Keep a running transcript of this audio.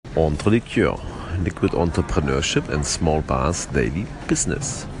Entre Liqueur, Liquid Entrepreneurship and Small Bars Daily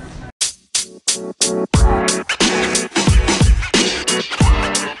Business.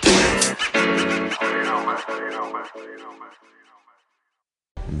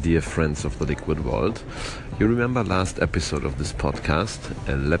 Dear friends of the liquid world, you remember last episode of this podcast,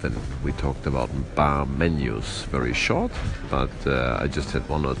 11, we talked about bar menus. Very short, but I just had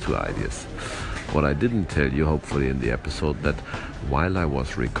one or two ideas. What I didn't tell you, hopefully in the episode, that while I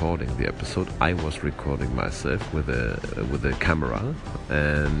was recording the episode, I was recording myself with a camera,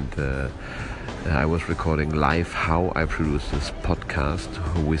 and I was recording live how I produce this podcast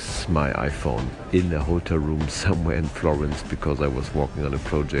with my iPhone in a hotel room somewhere in Florence, because I was working on a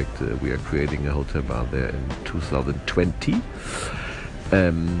project. We are creating a hotel bar there in 2020.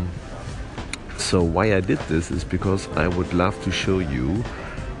 So why I did this is because I would love to show you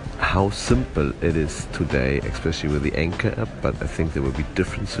how simple it is today, especially with the Anchor app, but I think there will be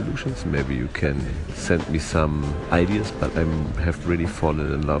different solutions. Maybe you can send me some ideas, but I have really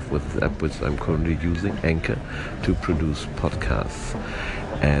fallen in love with the app which I'm currently using, Anchor, to produce podcasts.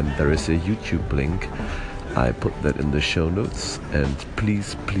 And there is a YouTube link. I put that in the show notes, and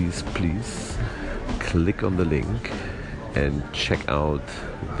please click on the link and check out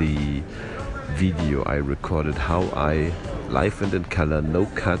the video I recorded, how I live and in color, no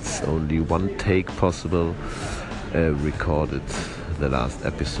cuts, only one take possible, recorded the last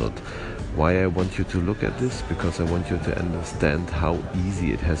episode. Why I want you to look at this? Because I want you to understand how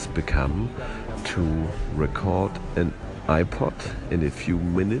easy it has become to record an iPod in a few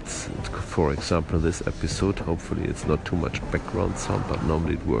minutes. For example, this episode, hopefully it's not too much background sound, but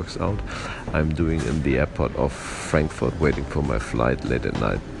normally it works out. I'm doing in the airport of Frankfurt, waiting for my flight late at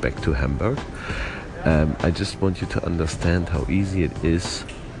night back to Hamburg. I just want you to understand how easy it is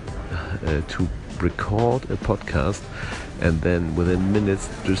to record a podcast and then within minutes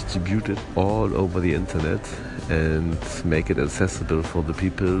distribute it all over the internet and make it accessible for the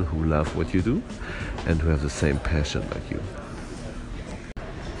people who love what you do and who have the same passion like you.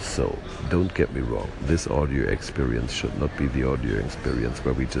 So don't get me wrong, this audio experience should not be the audio experience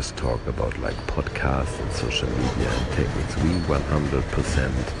where we just talk about like podcasts and social media and techniques. We 100%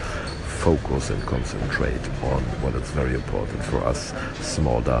 focus and concentrate on what is very important for us,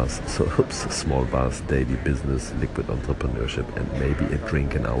 small bars, daily business, liquid entrepreneurship, and maybe a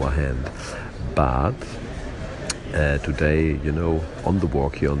drink in our hand. But today, on the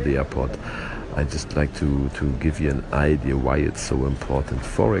walk here on the airport, I just like to give you an idea why it's so important.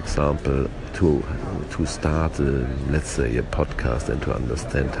 For example, to start, let's say, a podcast and to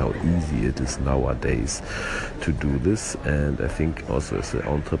understand how easy it is nowadays to do this. And I think also as an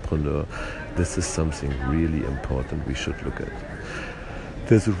entrepreneur, this is something really important we should look at.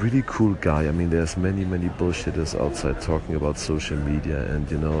 There's a really cool guy. I mean, there's many bullshitters outside talking about social media, and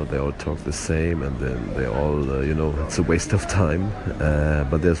they all talk the same, and then they all, it's a waste of time.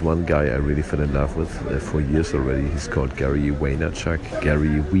 But there's one guy I really fell in love with for years already. He's called Gary Vaynerchuk,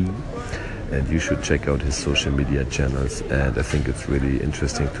 Gary V. And you should check out his social media channels. And I think it's really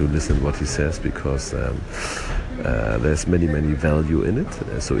interesting to listen what he says, because there's many value in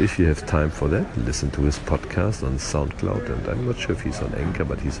it. So if you have time for that, listen to his podcast on SoundCloud, and I'm not sure if he's on Anchor,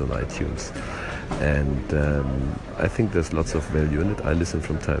 but he's on iTunes. And I think there's lots of value in it. I listen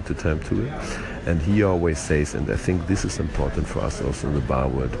from time to time to it, and he always says, and I think this is important for us also in the bar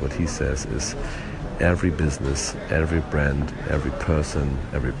world, what he says is every business, every brand, every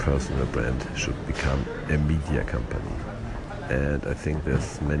personal brand should become a media company. And I think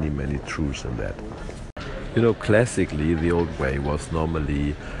there's many truths in that. Classically, the old way was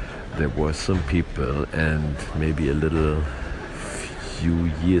normally there were some people, and maybe a little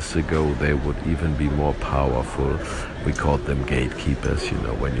few years ago they would even be more powerful. We called them gatekeepers,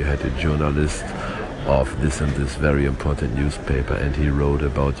 when you had a journalist of this and this very important newspaper, and he wrote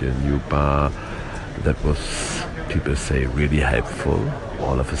about your new bar that was, people say, really helpful.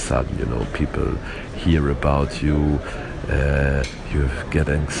 All of a sudden, people hear about you, you're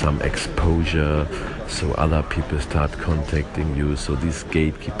getting some exposure, so other people start contacting you. So these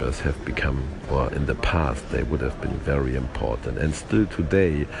gatekeepers have become, or in the past they would have been very important, and still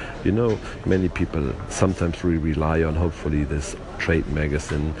today, many people sometimes rely on, hopefully, this trade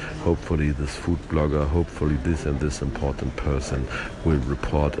magazine, hopefully this food blogger, hopefully this and this important person will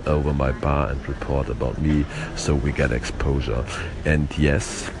report over my bar and report about me, so we get exposure. And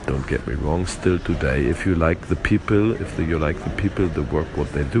yes, don't get me wrong, still today, if you like the people, the work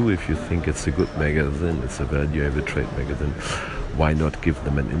what they do, if you think it's a good magazine, it's a valuable trade magazine, why not give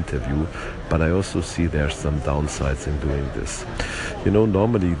them an interview? But I also see there's some downsides in doing this.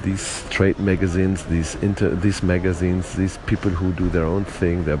 Normally these trade magazines, these magazines, these people who do their own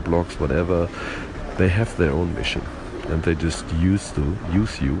thing, their blogs, whatever, they have their own mission. And they just use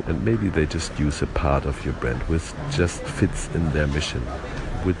you, and maybe they just use a part of your brand which just fits in their mission,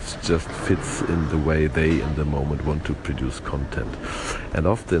 which just fits in the way they in the moment want to produce content. And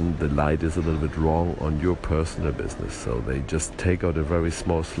often the light is a little bit wrong on your personal business, so they just take out a very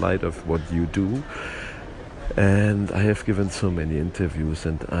small slide of what you do. And I have given so many interviews,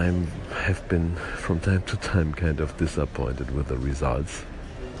 and I have been from time to time kind of disappointed with the results.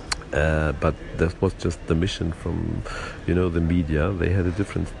 But that was just the mission from, the media. They had a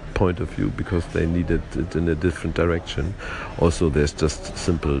different point of view because they needed it in a different direction. Also, there's just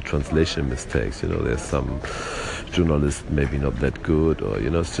simple translation mistakes. There's some journalists maybe not that good, or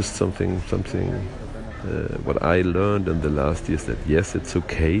it's just something. What I learned in the last years that yes, it's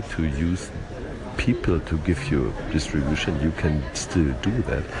okay to use people to give you distribution. You can still do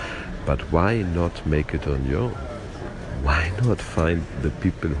that, but why not make it on your own? Why not find the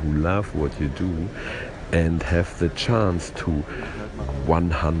people who love what you do and have the chance to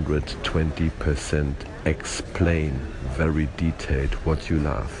 120% explain very detailed what you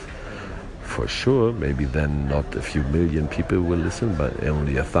love? For sure, maybe then not a few million people will listen, but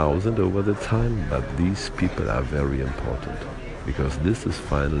only 1,000 over the time. But these people are very important, because this is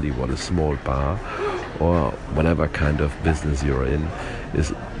finally what a small bar or whatever kind of business you're in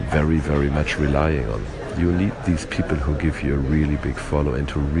is very, very much relying on. You need these people who give you a really big follow and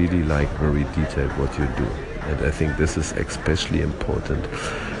to really like very detailed what you do. And I think this is especially important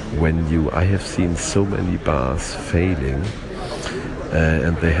when I have seen so many bars failing,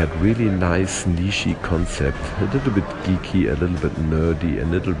 and they had really nice niche concept, a little bit geeky, a little bit nerdy, a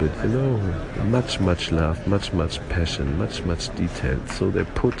little bit, much love, much passion, much detail. So they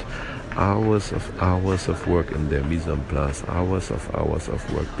put hours of work in their mise en place, hours of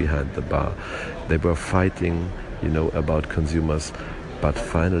work behind the bar. They were fighting, about consumers, but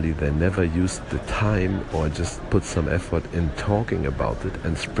finally they never used the time or just put some effort in talking about it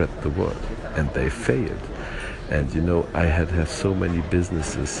and spread the word, and they failed. And I had so many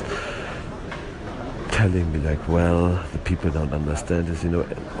businesses telling me like, well, the people don't understand this,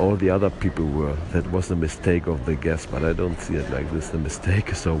 all the other people that was a mistake of the guest, but I don't see it like this. The mistake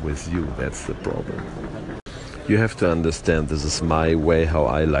is always you. That's the problem. You have to understand, this is my way, how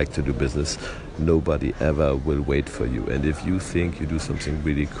I like to do business. Nobody ever will wait for you. And if you think you do something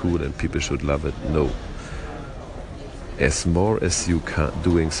really cool and people should love it, no. As more as you can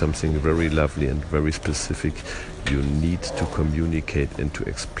doing something very lovely and very specific, you need to communicate and to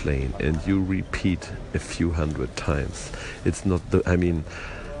explain, and you repeat a few hundred times. It's not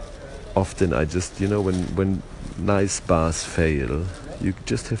often I just, when nice bars fail, you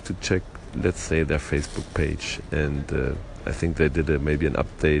just have to check, let's say, their Facebook page, and I think they did maybe an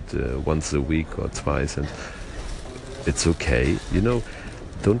update once a week or twice, and it's okay.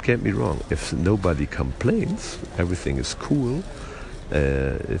 Don't get me wrong, if nobody complains, everything is cool.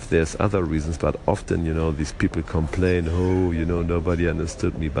 If there's other reasons, but often, these people complain, nobody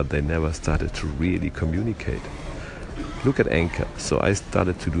understood me, but they never started to really communicate. Look at Anchor. So I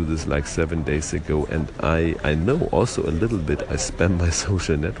started to do this like 7 days ago, and I know also a little bit I spam my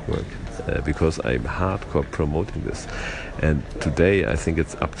social network because I'm hardcore promoting this. And today I think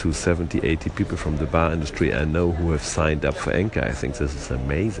it's up to 70, 80 people from the bar industry I know who have signed up for Anchor. I think this is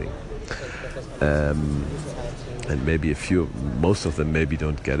amazing. And maybe most of them maybe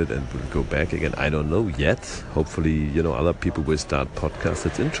don't get it and will go back again. I don't know yet. Hopefully, other people will start podcasts.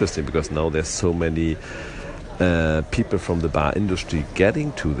 It's interesting because now there's so many people from the bar industry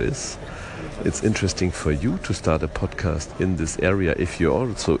getting to this. It's interesting for you to start a podcast in this area if you're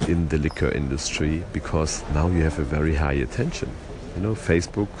also in the liquor industry, because now you have a very high attention.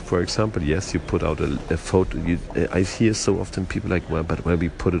 Facebook, for example, yes, you put out a photo. I hear so often people like, well, but we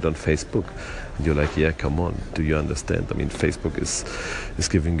put it on Facebook. And you're like, yeah, come on, do you understand? Facebook is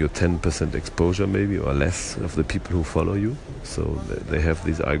giving you 10% exposure maybe or less of the people who follow you. So they have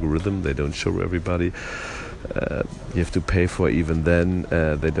this algorithm, they don't show everybody. You have to pay for even then,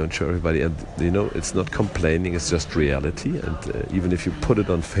 they don't show everybody, and it's not complaining, it's just reality. And even if you put it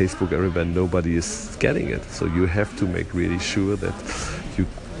on Facebook, nobody is getting it. So you have to make really sure that you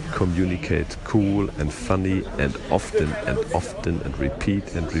communicate cool and funny and often and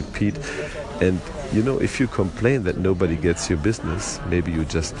repeat. And if you complain that nobody gets your business, maybe you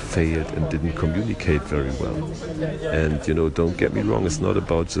just failed and didn't communicate very well. And don't get me wrong, it's not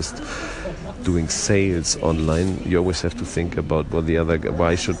about just doing sales online, you always have to think about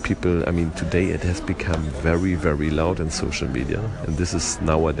why should people, today it has become very, very loud in social media, and this is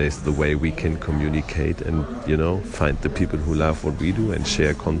nowadays the way we can communicate and, find the people who love what we do and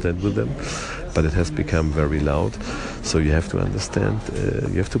share content with them. But it has become very loud, so you have to understand,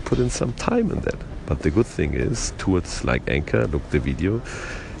 you have to put in some time in that. But the good thing is, tools like Anchor, look the video,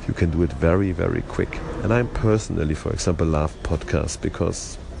 you can do it very, very quick. And I personally, for example, love podcasts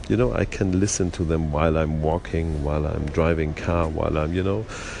because, I can listen to them while I'm walking, while I'm driving car, while I'm,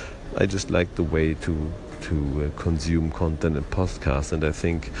 I just like the way to consume content and podcasts. And I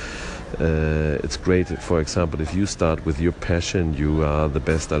think it's great, for example, if you start with your passion, you are the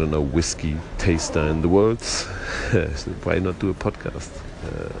best, whiskey taster in the world, why not do a podcast?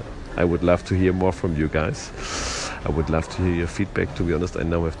 I would love to hear more from you guys. I would love to hear your feedback. To be honest, I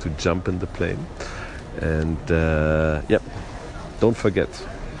now have to jump in the plane. And don't forget,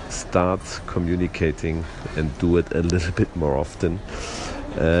 start communicating and do it a little bit more often.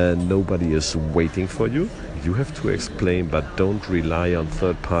 Nobody is waiting for you. You have to explain, but don't rely on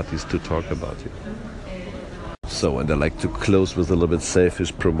third parties to talk about you. So, and I like to close with a little bit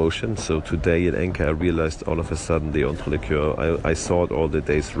selfish promotion. So today at Anchor, I realized all of a sudden the Entre Liqueur, I saw it all the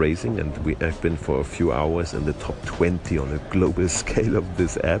days racing, and I've been for a few hours in the top 20 on a global scale of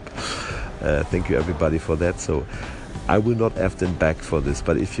this app. Thank you everybody for that. So I will not have them back for this,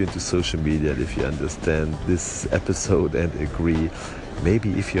 but if you're into social media, if you understand this episode and agree,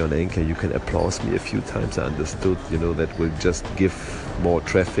 maybe if you're on Anchor, you can applause me a few times. I understood, that will just give more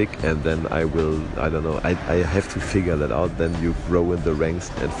traffic, and then I have to figure that out. Then you grow in the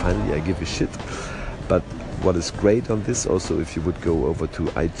ranks, and finally I give a shit. But what is great on this also, if you would go over to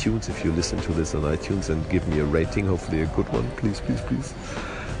iTunes, if you listen to this on iTunes and give me a rating, hopefully a good one, please, please, please.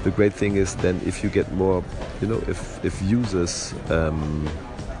 The great thing is then if you get more, if users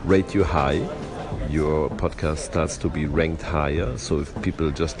rate you high, your podcast starts to be ranked higher. So if people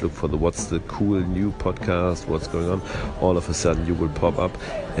just look for what's the cool new podcast, what's going on, all of a sudden you will pop up.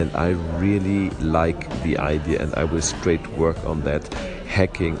 And I really like the idea, and I will straight work on that,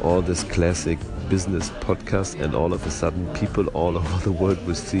 hacking all this classic business podcast, and all of a sudden people all over the world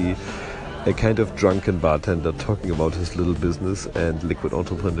will see a kind of drunken bartender talking about his little business and liquid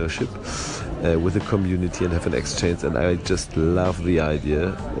entrepreneurship with a community and have an exchange. And I just love the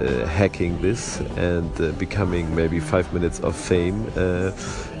idea, hacking this and becoming maybe 5 minutes of fame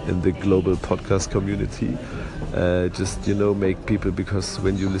in the global podcast community. Just, make people, because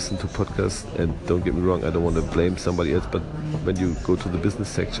when you listen to podcasts, and don't get me wrong, I don't want to blame somebody else, but when you go to the business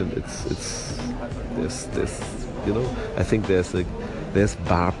section, I think there's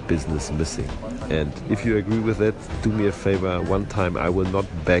bar business missing. And if you agree with that, do me a favor, one time, I will not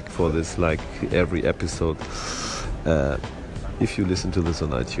beg for this like every episode. If you listen to this on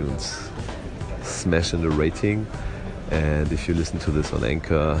iTunes, smash in the rating, and if you listen to this on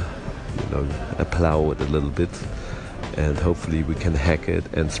Anchor, applaud a little bit, and hopefully we can hack it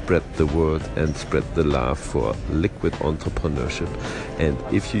and spread the word and spread the love for liquid entrepreneurship. And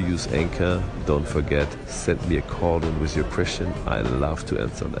if you use Anchor, don't forget, send me a call in with your question. I love to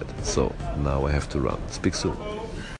answer that. So now I have to run. Speak soon.